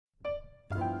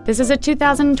This is a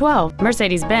 2012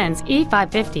 Mercedes-Benz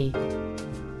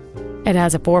E550. It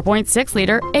has a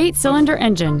 4.6-liter 8-cylinder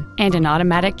engine and an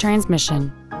automatic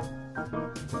transmission.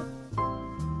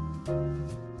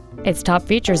 Its top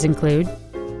features include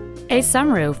a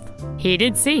sunroof,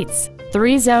 heated seats,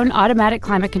 3-zone automatic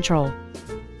climate control,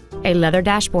 a leather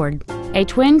dashboard, a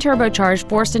twin turbocharged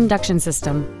forced induction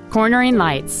system, cornering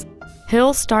lights,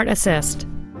 hill start assist,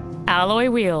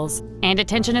 alloy wheels, and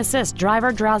attention assist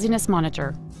driver drowsiness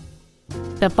monitor.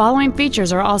 The following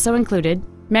features are also included: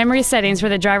 memory settings for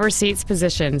the driver's seat's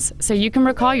positions, so you can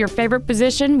recall your favorite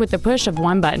position with the push of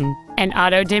one button, an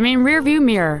auto-dimming rearview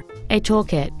mirror, a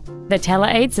toolkit, the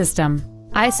tele-aid system,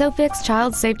 ISOFIX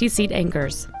child safety seat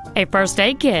anchors, a first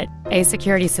aid kit, a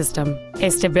security system, a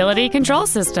stability control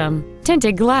system,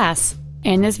 tinted glass,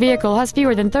 and this vehicle has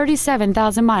fewer than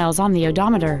 37,000 miles on the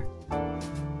odometer.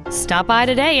 Stop by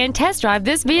today and test drive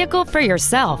this vehicle for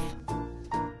yourself.